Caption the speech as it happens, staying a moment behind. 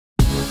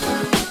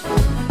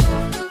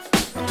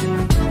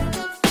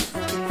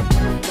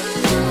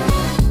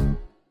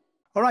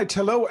right,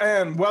 hello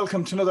and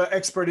welcome to another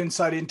Expert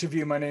Insight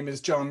interview. My name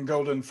is John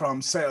Golden from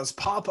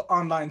SalesPOP,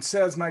 online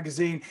sales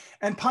magazine,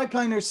 and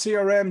Pipeliner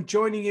CRM,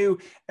 joining you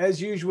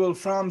as usual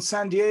from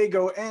San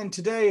Diego. And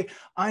today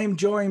I'm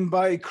joined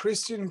by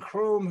Christian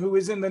Kromme, who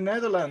is in the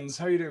Netherlands.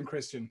 How are you doing,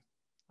 Christian?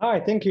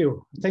 Hi, thank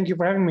you. Thank you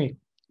for having me.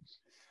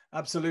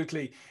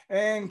 Absolutely.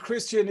 And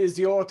Christian is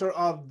the author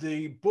of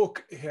the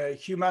book,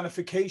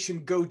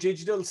 Humanification, Go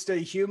Digital, Stay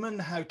Human,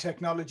 How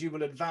Technology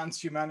Will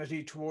Advance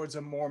Humanity Towards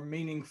a More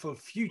Meaningful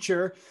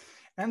Future.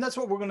 And that's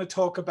what we're going to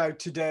talk about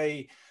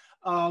today.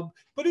 But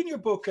in your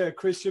book,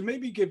 Christian,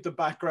 maybe give the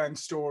background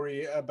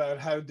story about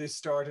how this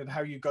started,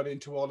 how you got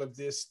into all of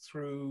this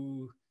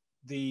through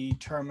the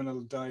terminal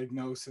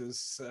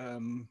diagnosis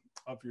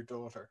of your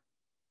daughter.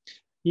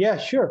 Yeah,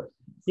 sure.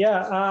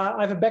 Yeah,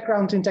 I have a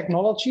background in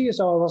technology,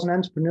 so I was an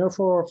entrepreneur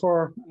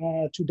for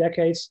 2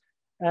 decades.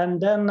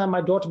 And then my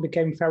daughter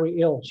became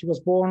very ill. She was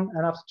born,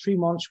 and after 3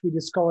 months, we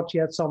discovered she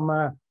had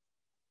some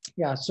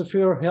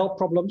severe health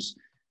problems.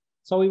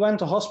 So we went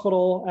to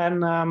hospital,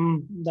 and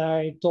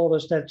they told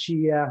us that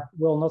she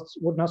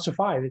would not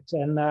survive it.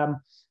 And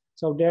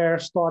so there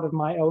started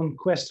my own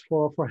quest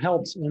for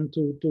health, and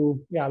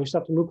we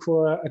started to look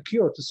for a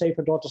cure to save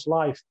her daughter's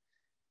life.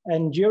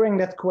 And during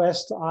that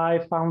quest, I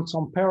found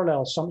some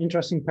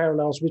interesting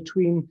parallels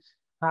between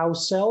how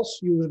cells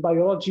use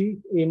biology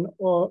in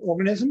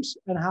organisms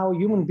and how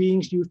human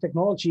beings use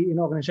technology in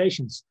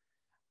organizations.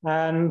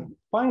 And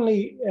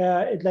finally,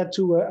 it led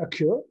to a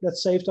cure that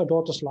saved our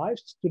daughter's life.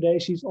 Today,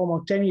 she's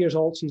almost 10 years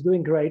old. She's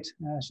doing great.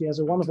 She has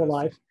a wonderful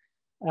life.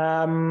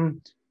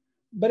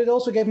 But it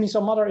also gave me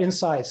some other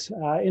insights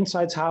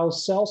how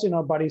cells in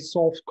our body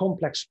solve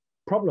complex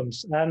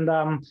problems. And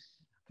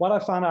what I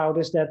found out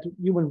is that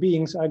human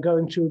beings are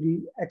going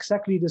through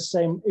exactly the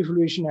same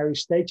evolutionary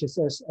stages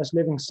as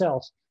living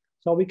cells.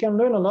 So we can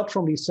learn a lot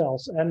from these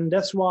cells. And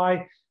that's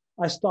why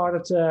I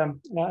started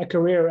a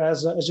career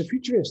as a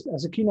futurist,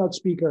 as a keynote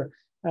speaker,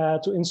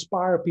 to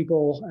inspire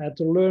people,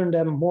 to learn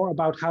them more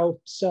about how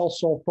cells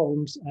solve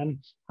problems and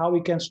how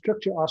we can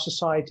structure our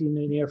society in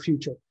the near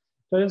future.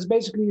 So that's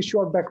basically a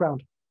short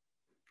background.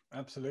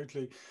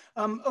 Absolutely.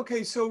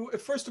 Okay, so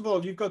first of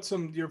all, you've got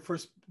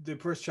the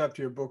first chapter of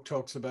your book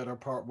talks about, our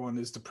part one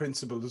is the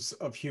principles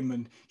of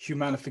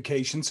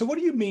humanification. So what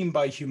do you mean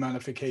by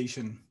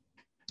humanification?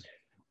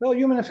 Well,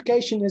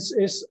 humanification is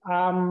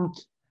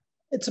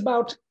it's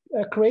about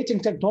creating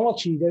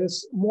technology that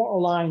is more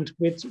aligned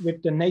with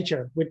the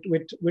nature,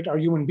 with our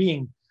human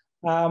being.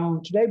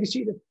 Today we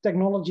see the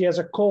technology as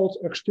a cold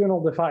external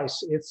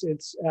device. It's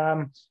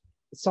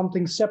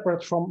something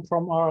separate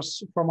from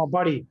our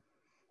body.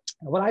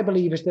 What I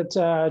believe is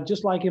that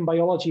just like in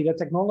biology, that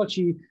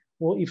technology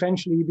will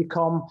eventually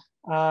become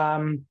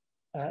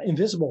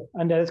invisible,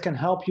 and that it can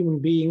help human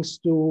beings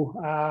to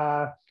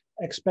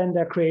expand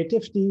their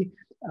creativity,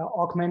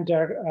 augment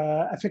their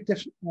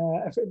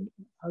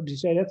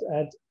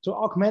to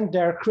augment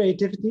their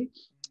creativity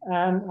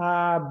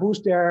and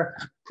boost their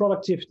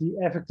productivity,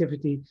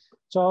 effectivity.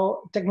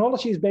 So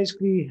technology is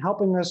basically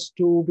helping us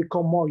to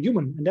become more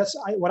human, and that's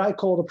what I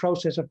call the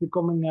process of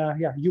becoming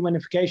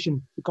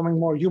humanification, becoming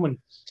more human.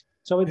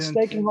 So it's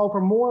taking over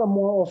more and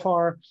more of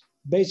our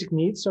basic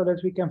needs so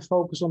that we can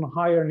focus on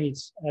higher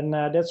needs. And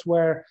that's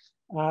where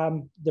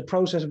the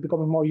process of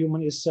becoming more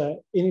human is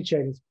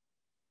initiated.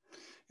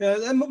 Yeah,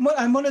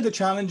 and one of the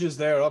challenges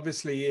there,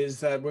 obviously,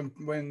 is that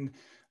when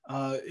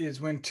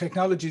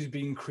technology is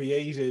being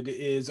created,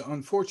 is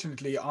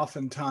unfortunately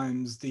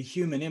oftentimes the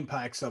human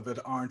impacts of it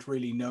aren't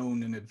really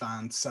known in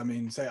advance. I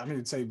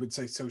would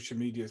say social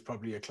media is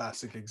probably a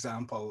classic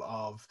example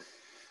of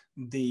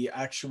the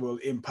actual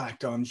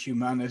impact on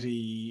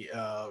humanity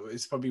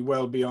is probably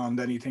well beyond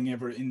anything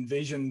ever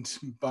envisioned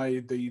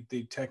by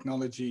the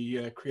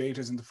technology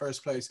creators in the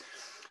first place.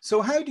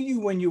 So how do you,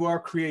 when you are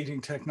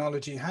creating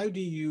technology, how do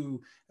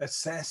you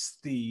assess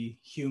the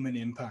human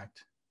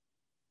impact?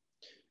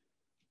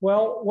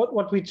 Well,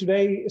 what we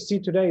see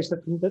today is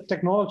that the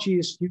technology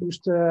is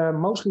used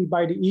mostly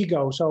by the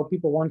ego. So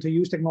people want to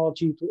use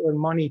technology to earn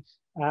money,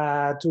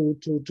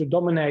 to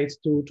dominate,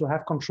 to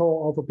have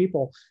control over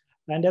people.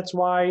 And that's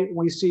why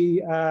we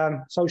see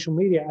social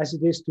media as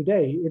it is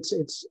today.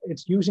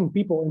 It's using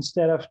people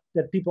instead of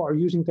that people are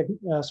using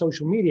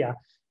social media.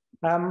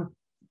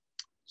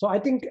 So I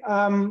think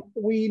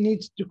we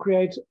need to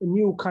create a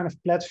new kind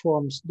of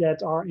platforms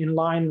that are in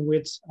line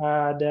with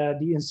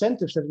the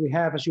incentives that we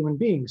have as human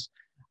beings.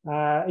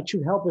 It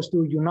should help us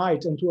to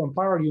unite and to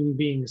empower human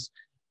beings.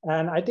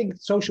 And I think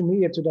social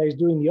media today is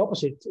doing the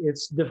opposite.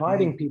 It's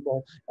dividing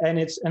people and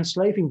it's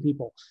enslaving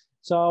people.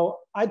 So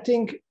I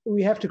think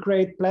we have to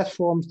create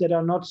platforms that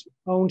are not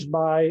owned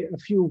by a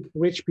few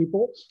rich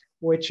people,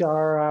 which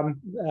are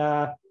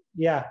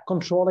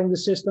controlling the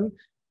system,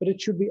 but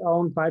it should be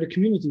owned by the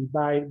community,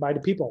 by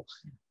the people.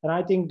 And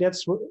I think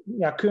that's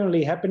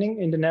currently happening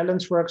in the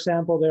Netherlands, for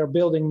example. They're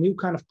building new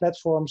kind of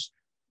platforms,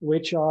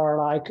 which are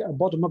like a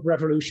bottom-up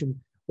revolution,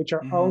 which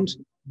are owned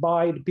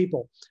by the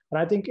people. And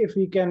I think if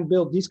we can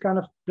build these kind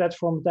of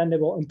platforms, then they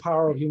will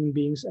empower human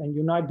beings and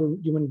unite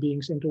human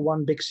beings into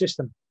one big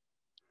system.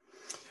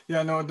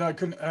 Yeah, no, no, I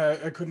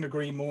couldn't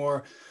agree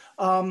more.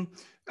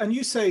 And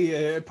you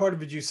say, part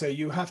of it, you say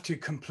you have to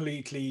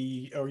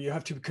completely, or you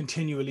have to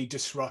continually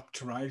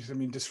disrupt, right? I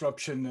mean,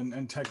 disruption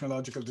and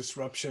technological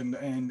disruption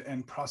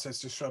and process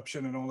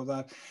disruption and all of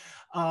that.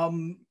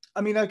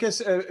 I mean, I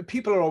guess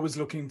people are always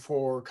looking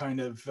for kind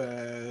of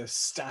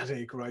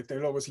static, right?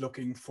 They're always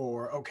looking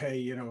for, okay,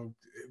 you know,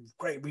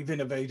 great, we've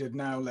innovated.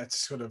 Now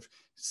let's sort of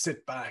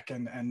sit back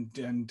and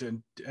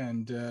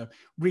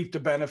reap the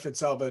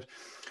benefits of it.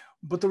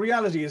 But the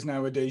reality is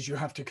nowadays you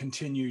have to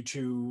continue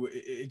to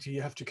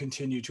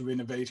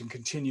innovate and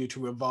continue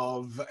to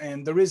evolve,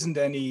 and there isn't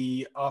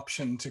any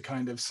option to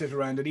kind of sit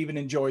around and even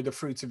enjoy the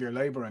fruits of your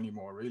labor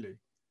anymore, really.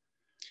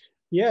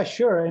 Yeah,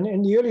 sure.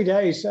 In the early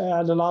days,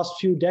 the last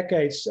few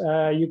decades,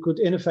 you could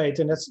innovate,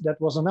 and that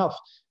was enough.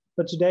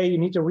 But today, you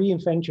need to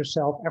reinvent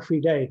yourself every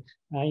day.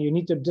 You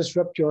need to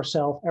disrupt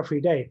yourself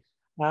every day.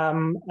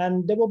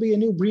 And there will be a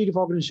new breed of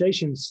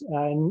organizations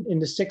in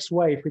the sixth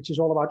wave, which is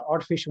all about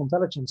artificial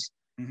intelligence.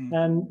 Mm-hmm.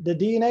 And the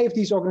DNA of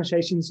these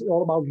organizations is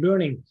all about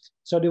learning.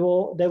 So they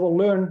will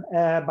learn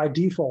by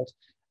default.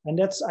 And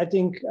that's, I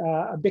think,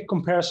 a big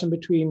comparison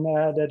between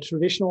the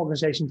traditional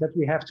organizations that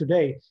we have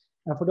today.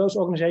 And for those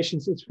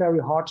organizations, it's very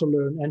hard to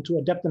learn and to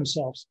adapt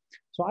themselves.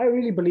 So I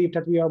really believe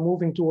that we are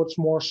moving towards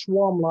more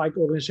swarm-like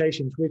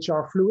organizations, which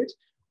are fluid,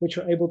 which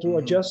are able to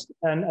adjust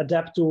and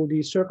adapt to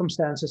the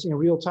circumstances in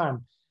real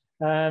time.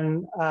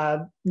 And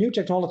new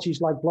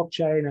technologies like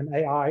blockchain and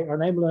AI are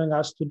enabling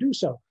us to do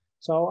so.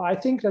 So I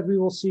think that we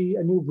will see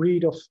a new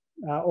breed of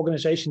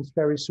organizations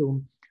very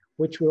soon,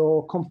 which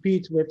will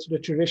compete with the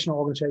traditional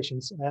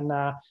organizations. And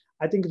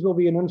I think it will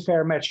be an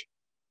unfair match.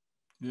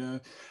 Yeah,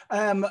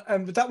 and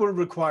that will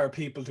require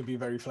people to be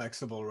very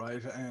flexible,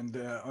 right? And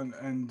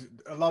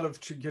a lot of,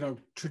 you know,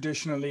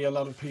 traditionally, a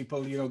lot of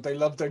people, you know, they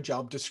love their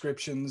job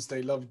descriptions,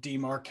 they love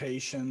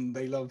demarcation,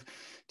 they love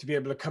to be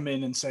able to come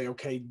in and say,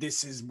 okay,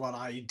 this is what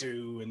I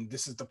do, and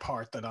this is the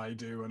part that I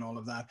do, and all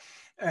of that.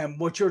 And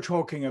what you're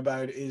talking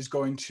about is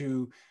going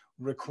to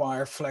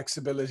require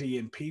flexibility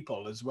in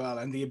people as well,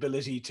 and the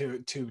ability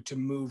to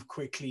move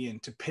quickly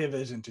and to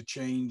pivot and to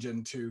change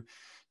and to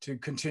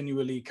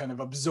continually kind of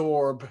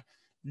absorb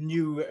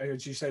new,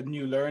 as you said,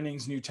 new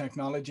learnings, new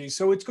technologies.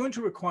 So it's going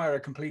to require a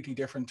completely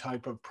different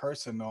type of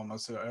person,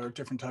 almost, or a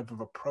different type of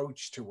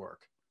approach to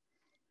work.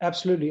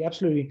 Absolutely,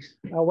 absolutely.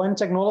 When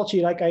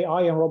technology like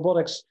AI and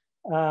robotics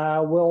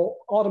will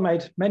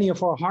automate many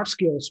of our hard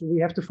skills, we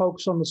have to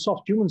focus on the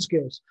soft human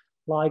skills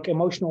like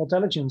emotional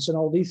intelligence and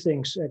all these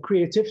things,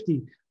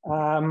 creativity.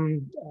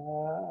 So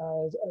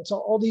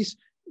all these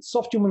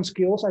soft human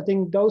skills, I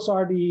think those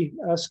are the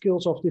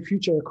skills of the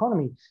future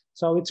economy.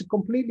 So it's a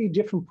completely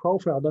different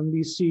profile than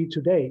we see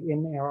today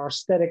in our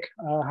static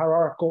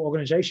hierarchical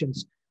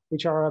organizations,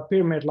 which are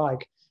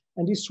pyramid-like.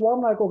 And these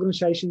swarm-like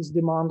organizations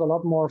demand a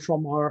lot more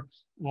from our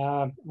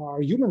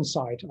human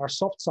side, our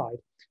soft side,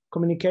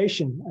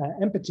 communication,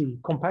 empathy,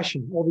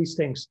 compassion, all these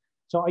things.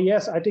 So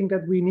yes, I think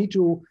that we need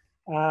to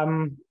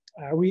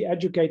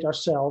re-educate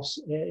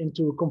ourselves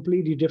into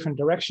completely different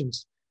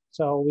directions.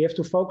 So we have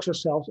to focus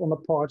ourselves on the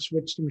parts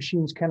which the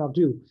machines cannot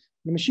do.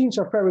 The machines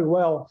are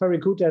very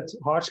good at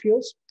hard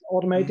skills,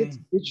 automated,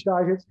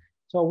 digitized.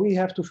 So we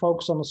have to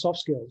focus on the soft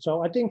skills.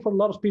 So I think for a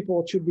lot of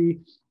people, it should be,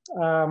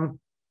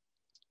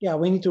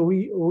 we need to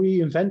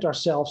reinvent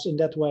ourselves in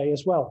that way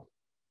as well.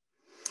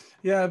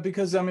 Yeah,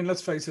 because I mean,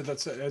 let's face it,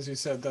 that's, as you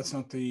said, that's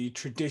not the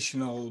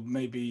traditional,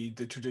 maybe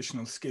the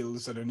traditional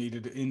skills that are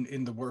needed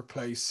in the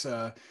workplace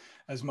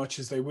as much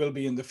as they will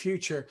be in the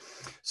future.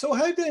 So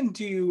how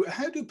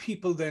do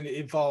people then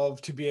evolve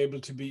to be able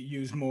to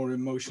use more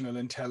emotional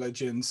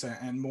intelligence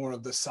and more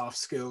of the soft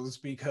skills?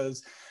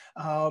 Because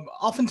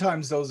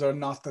oftentimes those are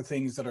not the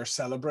things that are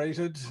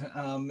celebrated.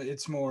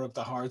 It's more of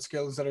the hard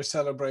skills that are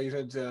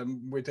celebrated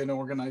within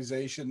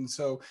organizations.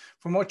 So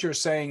from what you're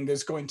saying,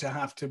 there's going to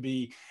have to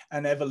be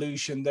an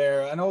evolution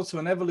there, and also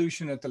an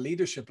evolution at the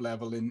leadership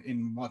level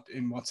in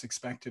what's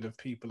expected of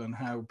people and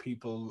how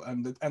people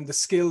and the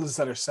skills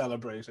that are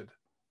celebrated.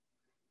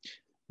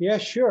 Yeah,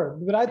 sure.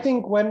 But I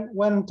think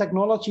when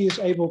technology is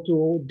able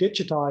to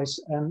digitize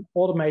and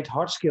automate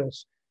hard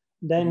skills,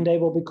 then they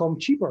will become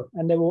cheaper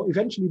and they will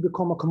eventually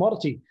become a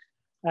commodity.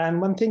 And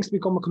when things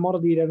become a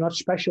commodity, they're not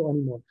special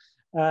anymore.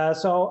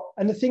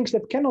 And the things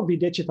that cannot be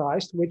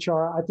digitized, which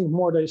are, I think,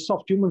 more the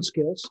soft human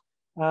skills,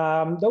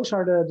 those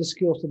are the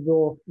skills that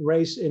will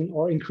raise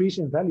or increase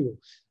in value.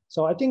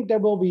 So I think there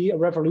will be a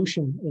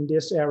revolution in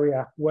this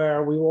area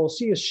where we will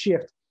see a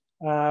shift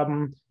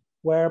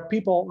where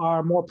people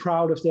are more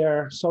proud of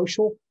their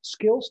social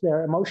skills,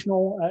 their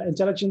emotional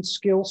intelligence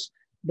skills,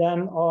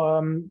 than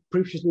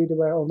previously they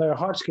were on their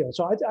hard skills.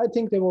 So I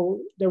think there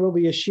will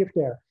be a shift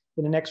there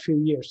in the next few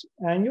years.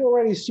 And you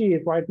already see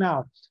it right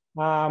now.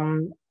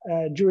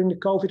 During the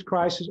COVID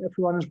crisis,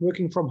 everyone is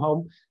working from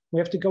home. We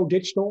have to go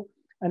digital.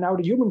 And now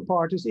the human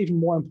part is even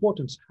more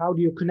important. How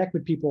do you connect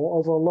with people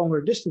over a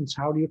longer distance?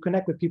 How do you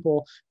connect with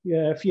people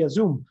via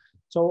Zoom?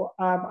 So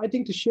I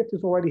think the shift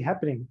is already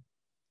happening.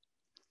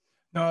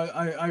 No,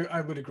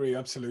 I would agree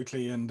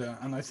absolutely, and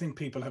I think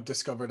people have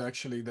discovered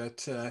actually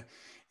that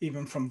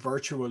even from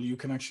virtual, you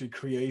can actually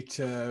create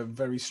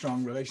very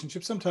strong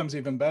relationships. Sometimes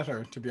even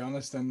better, to be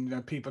honest.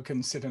 And people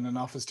can sit in an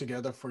office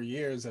together for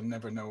years and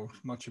never know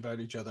much about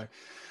each other.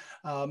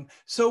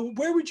 So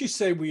where would you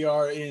say we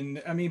are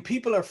in, I mean,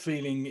 people are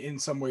feeling in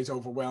some ways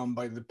overwhelmed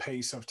by the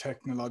pace of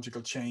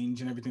technological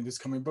change and everything that's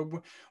coming, but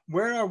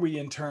where are we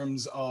in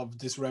terms of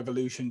this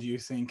revolution, do you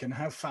think, and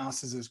how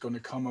fast is this going to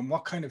come, and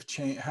what kind of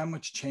change, how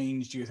much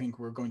change do you think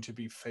we're going to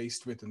be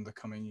faced with in the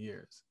coming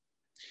years?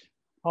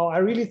 Oh, I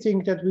really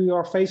think that we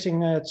are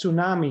facing a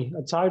tsunami,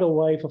 a tidal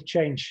wave of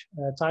change,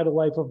 a tidal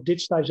wave of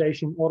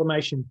digitization,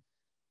 automation,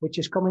 which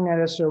is coming at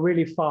us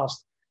really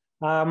fast.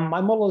 My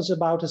model is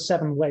about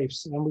 7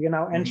 waves, and we are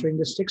now entering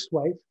the 6th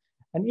wave.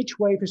 And each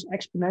wave is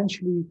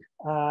exponentially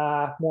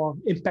more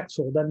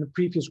impactful than the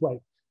previous wave.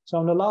 So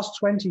in the last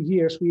 20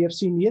 years, we have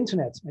seen the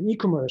internet and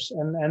e-commerce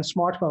and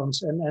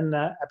smartphones and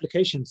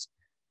applications.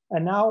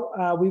 And now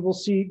we will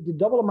see the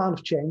double amount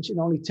of change in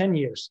only 10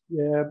 years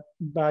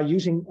by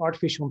using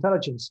artificial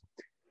intelligence.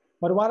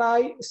 But what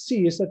I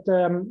see is that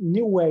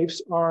new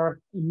waves are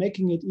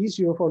making it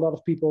easier for a lot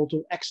of people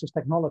to access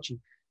technology.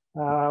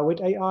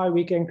 With AI,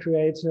 we can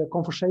create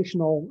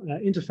conversational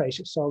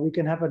interfaces. So we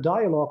can have a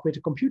dialogue with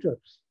a computer.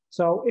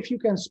 So if you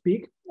can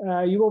speak,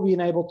 you will be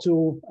able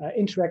to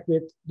interact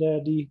with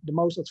the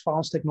most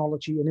advanced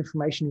technology and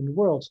information in the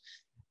world.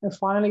 And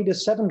finally, the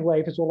 7th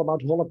wave is all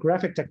about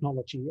holographic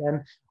technology.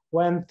 And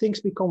when things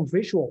become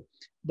visual,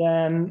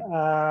 then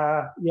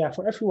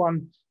for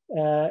everyone,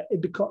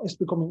 it's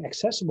becoming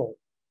accessible.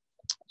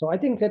 So I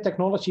think that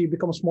technology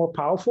becomes more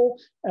powerful,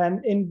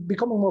 and in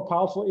becoming more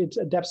powerful, it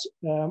adapts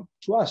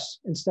to us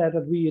instead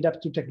of we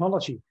adapt to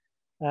technology.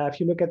 If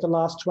you look at the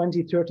last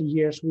 20, 30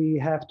 years, we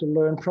have to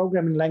learn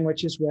programming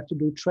languages, we have to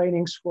do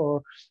trainings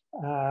for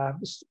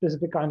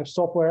specific kind of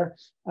software.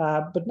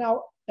 But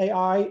now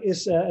AI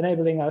is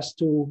enabling us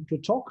to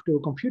talk to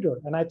a computer,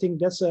 and I think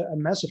that's a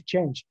massive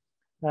change.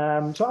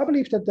 So I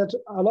believe that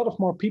a lot of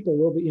more people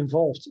will be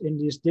involved in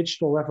this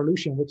digital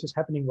revolution, which is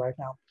happening right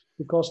now,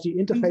 because the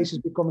interface is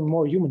becoming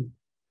more human.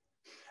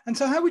 And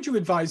so how would you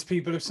advise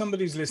people if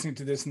somebody's listening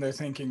to this and they're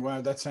thinking,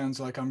 wow, that sounds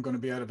like I'm going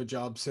to be out of a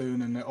job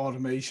soon, and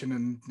automation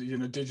and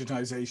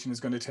digitization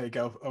is going to take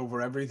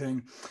over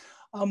everything.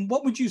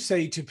 What would you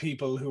say to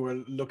people who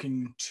are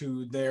looking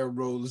to their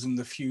roles in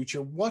the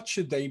future? What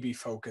should they be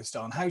focused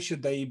on? How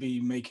should they be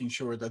making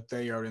sure that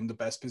they are in the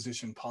best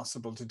position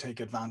possible to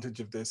take advantage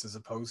of this, as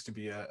opposed to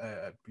be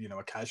a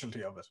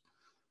casualty of it?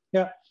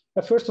 Yeah.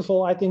 First of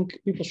all, I think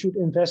people should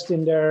invest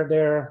in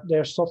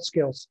their soft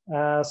skills.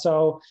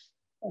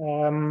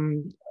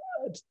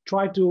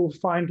 Try to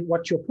find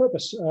what's your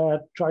purpose.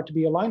 Try to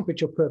be aligned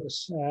with your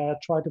purpose.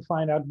 Try to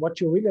find out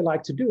what you really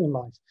like to do in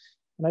life.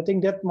 And I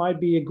think that might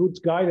be a good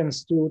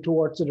guidance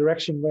towards the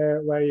direction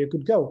where you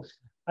could go.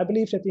 I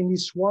believe that in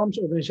these swarms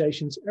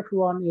organizations,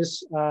 everyone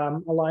is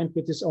aligned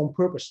with his own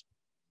purpose.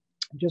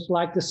 Just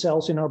like the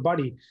cells in our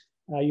body.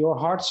 Your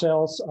heart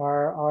cells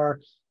are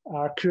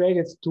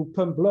created to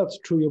pump blood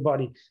through your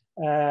body.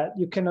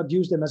 You cannot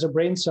use them as a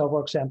brain cell,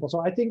 for example. So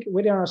I think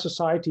within our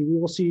society, we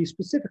will see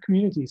specific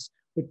communities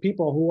with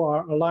people who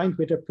are aligned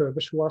with their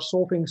purpose, who are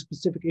solving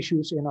specific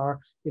issues in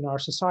our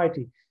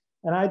society.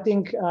 And I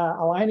think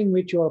aligning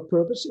with your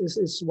purpose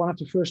is one of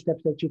the first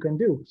steps that you can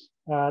do.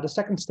 The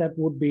second step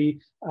would be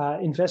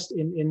invest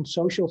in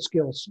social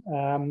skills,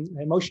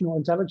 emotional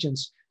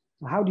intelligence.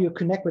 How do you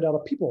connect with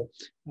other people?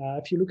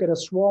 If you look at a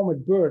swarm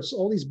with birds,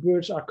 all these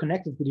birds are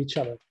connected with each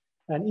other.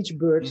 And each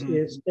bird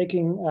is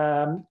taking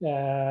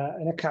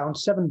an account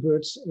 7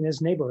 birds in his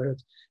neighborhood.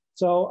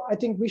 So I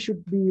think we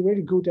should be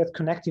really good at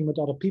connecting with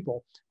other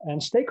people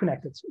and stay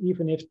connected,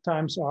 even if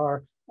times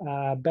are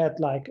bad,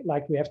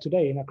 like we have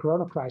today in a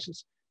Corona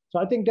crisis. So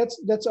I think that's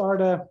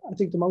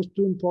the most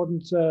 2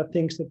 important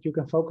things that you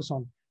can focus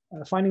on: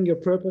 finding your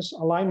purpose,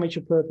 align with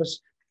your purpose,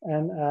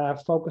 and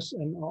focus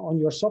on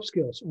your soft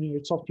skills, on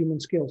your soft human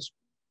skills.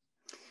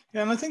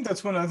 Yeah, and I think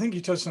that's I think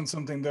you touched on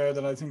something there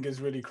that I think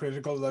is really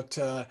critical that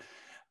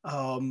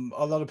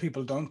a lot of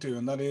people don't do,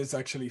 and that is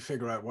actually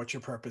figure out what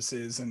your purpose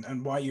is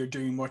and why you're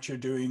doing what you're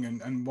doing,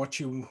 and what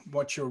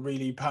you're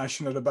really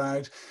passionate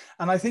about.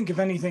 And I think if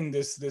anything,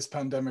 this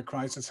pandemic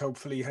crisis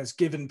hopefully has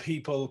given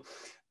people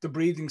the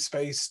breathing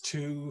space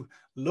to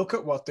look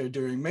at what they're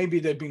doing. Maybe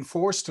they've been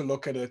forced to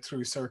look at it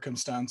through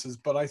circumstances,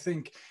 but I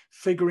think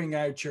figuring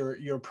out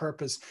your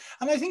purpose.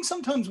 And I think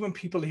sometimes when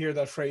people hear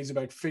that phrase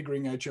about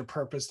figuring out your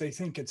purpose, they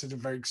think it's a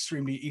very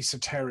extremely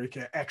esoteric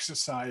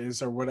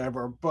exercise or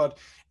whatever, but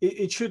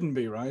it shouldn't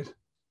be, right?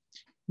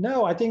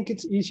 No, I think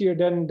it's easier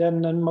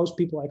than most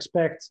people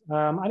expect.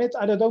 And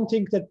I don't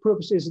think that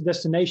purpose is a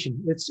destination.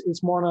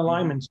 It's more an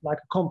alignment, like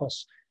a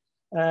compass.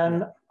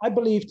 And I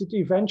believe that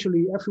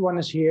eventually everyone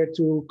is here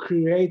to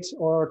create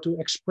or to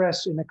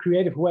express in a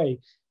creative way,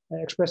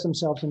 express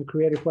themselves in a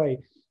creative way.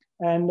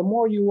 And the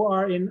more you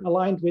are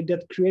aligned with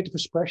that creative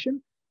expression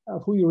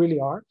of who you really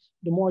are,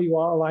 the more you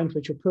are aligned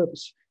with your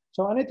purpose.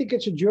 So, and I think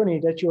it's a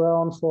journey that you're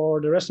on for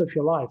the rest of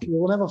your life. You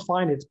will never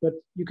find it, but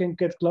you can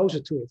get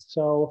closer to it.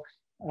 So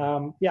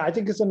Yeah, I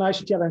think it's a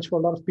nice challenge for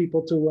a lot of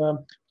people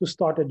to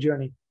start a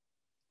journey.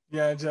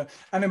 Yeah,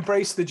 and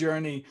embrace the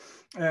journey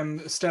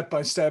step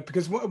by step,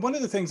 because one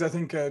of the things I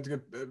think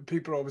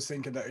people are always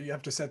thinking that you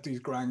have to set these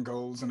grand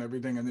goals and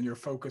everything, and then you're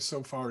focused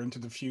so far into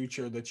the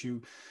future that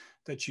you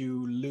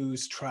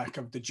lose track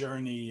of the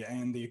journey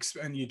and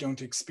you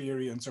don't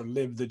experience or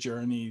live the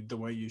journey the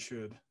way you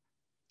should.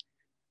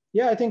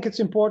 Yeah, I think it's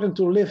important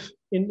to live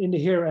in the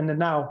here and the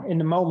now, in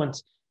the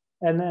moment,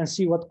 and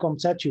see what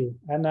comes at you.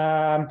 And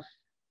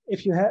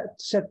if you had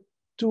set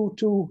two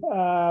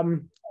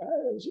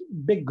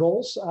big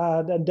goals,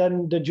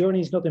 then the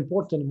journey is not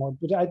important anymore.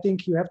 But I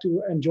think you have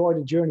to enjoy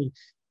the journey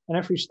and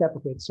every step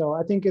of it. So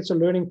I think it's a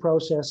learning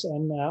process,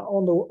 and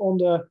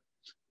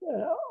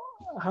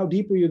how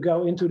deeper you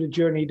go into the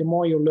journey, the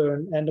more you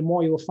learn, and the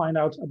more you will find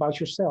out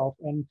about yourself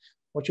and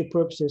what your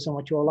purpose is and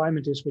what your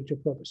alignment is with your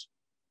purpose.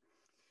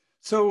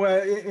 So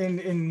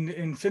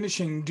in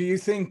finishing, do you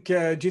think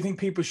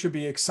people should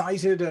be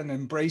excited and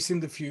embracing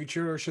the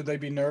future, or should they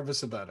be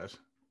nervous about it?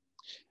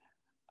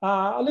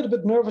 A little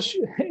bit nervous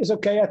is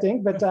okay, I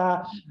think, but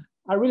I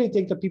really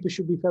think that people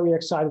should be very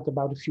excited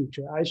about the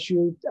future. I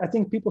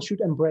think people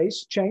should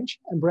embrace change,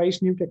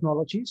 embrace new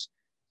technologies,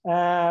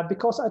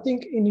 because I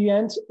think in the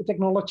end,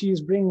 technology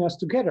is bringing us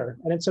together,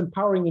 and it's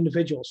empowering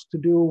individuals to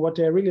do what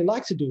they really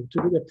like to do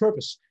their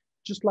purpose,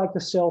 just like the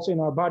cells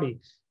in our body.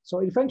 So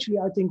eventually,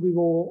 I think we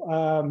will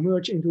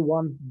merge into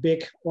one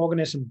big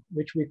organism,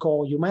 which we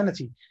call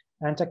humanity.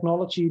 And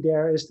technology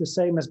there is the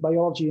same as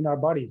biology in our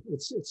body.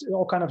 It's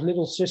all kind of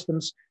little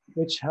systems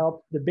which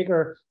help the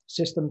bigger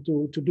system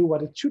to do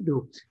what it should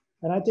do.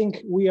 And I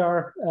think we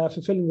are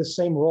fulfilling the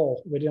same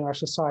role within our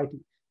society.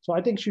 So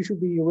I think you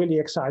should be really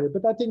excited.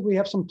 But I think we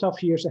have some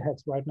tough years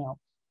ahead right now.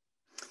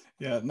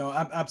 Yeah, no,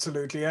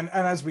 absolutely. And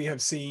as we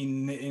have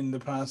seen in the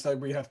past,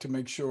 we have to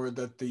make sure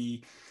that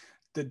the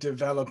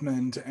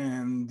development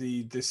and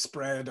the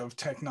spread of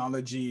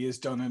technology is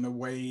done in a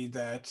way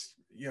that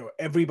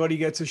everybody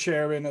gets a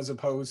share in, as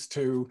opposed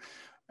to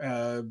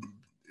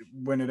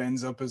when it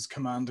ends up as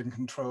command and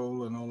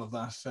control and all of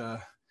that.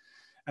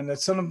 And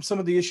that's some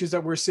of the issues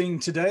that we're seeing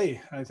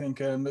today. I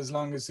think as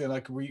long as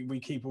we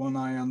keep one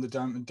eye on the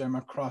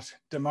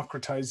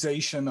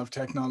democratization of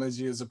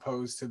technology, as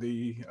opposed to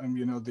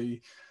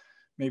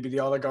maybe the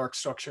oligarch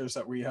structures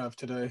that we have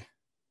today.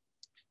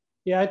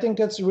 Yeah, I think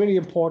that's really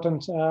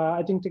important.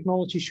 I think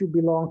technology should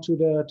belong to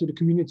the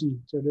community,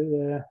 to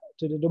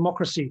the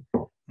democracy.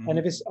 Mm-hmm. And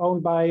if it's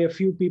owned by a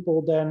few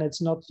people, then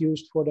it's not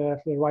used for the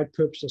right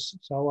purposes.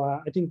 So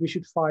I think we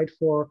should fight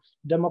for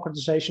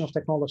democratization of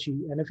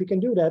technology. And if we can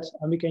do that,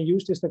 and we can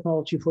use this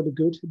technology for the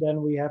good,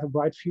 then we have a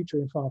bright future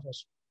in front of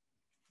us.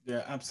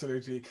 Yeah,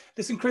 absolutely.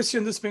 Listen,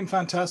 Christian, this has been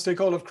fantastic.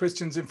 All of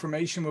Christian's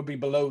information will be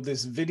below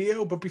this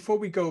video. But before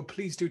we go,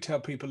 please do tell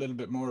people a little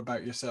bit more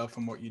about yourself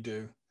and what you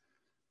do.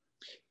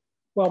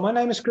 Well, my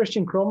name is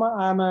Christian Kromme.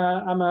 I'm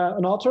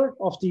an author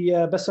of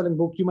the best-selling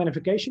book,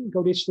 Humanification,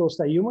 Go Digital,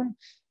 Stay Human.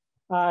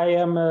 I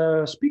am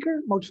a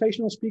speaker,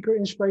 motivational speaker,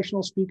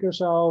 inspirational speaker.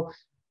 So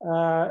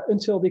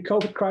until the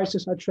COVID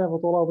crisis, I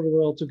traveled all over the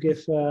world to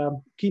give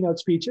keynote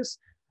speeches.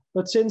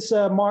 But since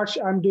March,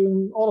 I'm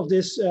doing all of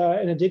this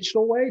in a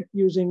digital way,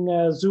 using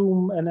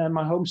Zoom and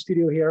my home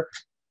studio here.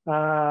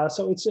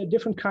 So it's a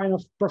different kind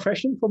of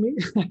profession for me,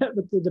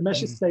 but the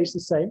message stays the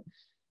same.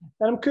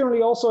 And I'm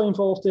currently also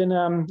involved in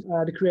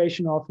the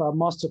creation of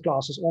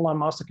masterclasses, online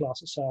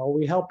masterclasses. So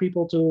we help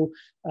people to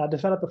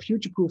develop a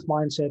future-proof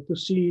mindset, to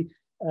see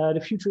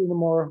the future in a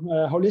more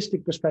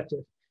holistic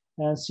perspective,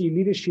 and see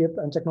leadership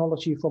and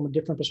technology from a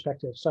different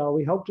perspective. So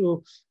we hope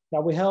to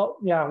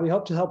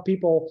help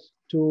people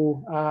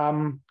to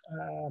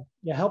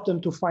help them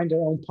to find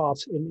their own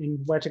path in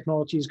where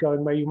technology is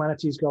going, where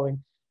humanity is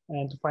going,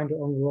 and to find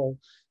their own role.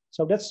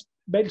 So that's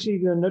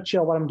basically in a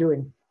nutshell what I'm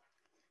doing.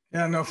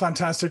 Yeah, no,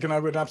 fantastic. And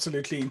I would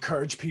absolutely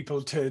encourage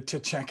people to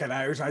check it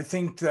out. I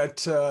think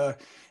that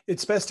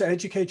it's best to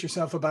educate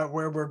yourself about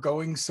where we're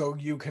going, so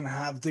you can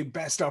have the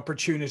best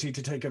opportunity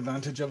to take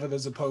advantage of it,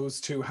 as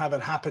opposed to have it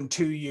happen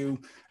to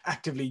you,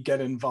 actively get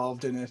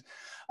involved in it.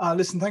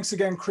 Listen, thanks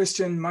again,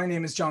 Christian. My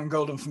name is John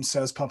Golden from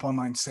SalesPOP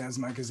Online Sales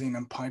Magazine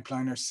and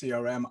Pipeliner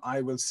CRM.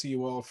 I will see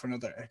you all for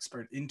another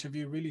expert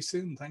interview really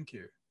soon. Thank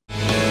you.